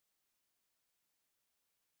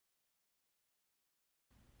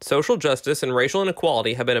Social justice and racial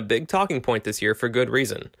inequality have been a big talking point this year for good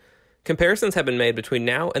reason. Comparisons have been made between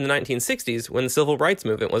now and the 1960s when the civil rights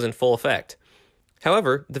movement was in full effect.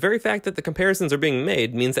 However, the very fact that the comparisons are being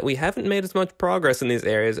made means that we haven't made as much progress in these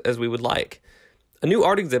areas as we would like. A new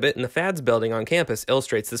art exhibit in the FADS building on campus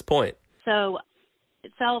illustrates this point. So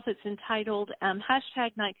itself, it's entitled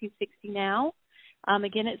hashtag 1960Now.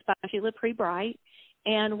 Again, it's by Sheila Pre-Bright.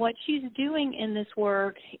 And what she's doing in this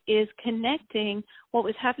work is connecting what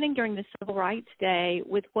was happening during the Civil Rights Day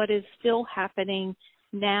with what is still happening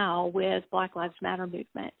now with Black Lives Matter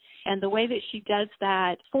movement. And the way that she does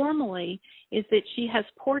that formally is that she has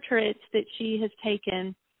portraits that she has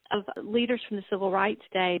taken of leaders from the Civil Rights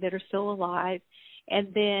Day that are still alive,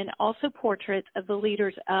 and then also portraits of the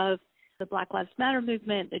leaders of the Black Lives Matter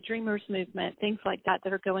movement, the Dreamers movement, things like that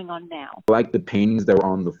that are going on now. I like the paintings that were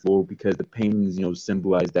on the floor because the paintings,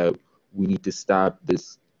 symbolize that we need to stop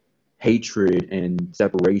this hatred and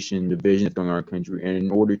separation, division that's going on in our country. And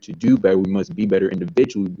in order to do better, we must be better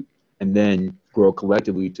individually and then grow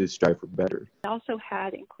collectively to strive for better. I also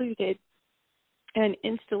had included an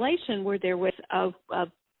installation where there was a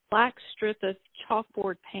black strip of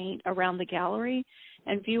chalkboard paint around the gallery,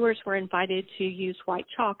 and viewers were invited to use white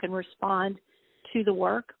chalk and respond to the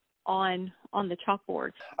work on the chalkboard.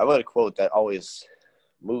 I read a quote that always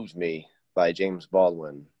moves me by James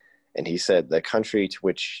Baldwin, and he said, "The country to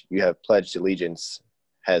which you have pledged allegiance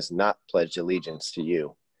has not pledged allegiance to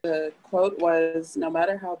you." The quote was, "No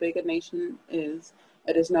matter how big a nation is,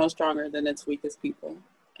 it is no stronger than its weakest people."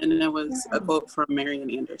 And it was a quote from Marian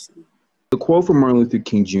Anderson. The quote from Martin Luther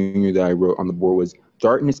King Jr. that I wrote on the board was,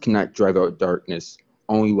 "Darkness cannot drive out darkness.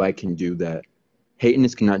 Only light can do that.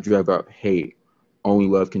 Hateness cannot drive out hate. Only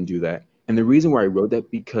love can do that." And the reason why I wrote that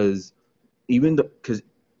because because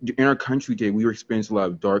in our country today, we experience a lot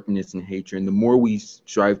of darkness and hatred. And the more we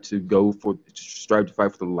strive to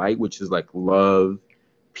fight for the light, which is like love,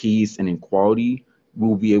 peace, and equality,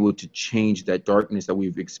 we'll be able to change that darkness that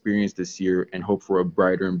we've experienced this year and hope for a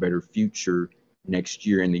brighter and better future next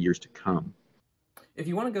year and the years to come. If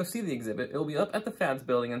you want to go see the exhibit, it will be up at the FADS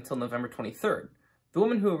building until November 23rd. The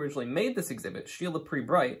woman who originally made this exhibit, Sheila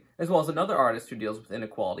Pre-Bright, as well as another artist who deals with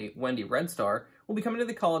inequality, Wendy Redstar, will be coming to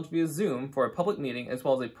the college via Zoom for a public meeting as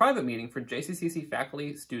well as a private meeting for JCCC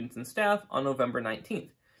faculty, students, and staff on November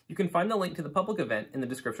 19th. You can find the link to the public event in the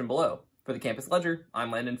description below. For the Campus Ledger, I'm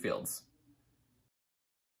Landen Fields.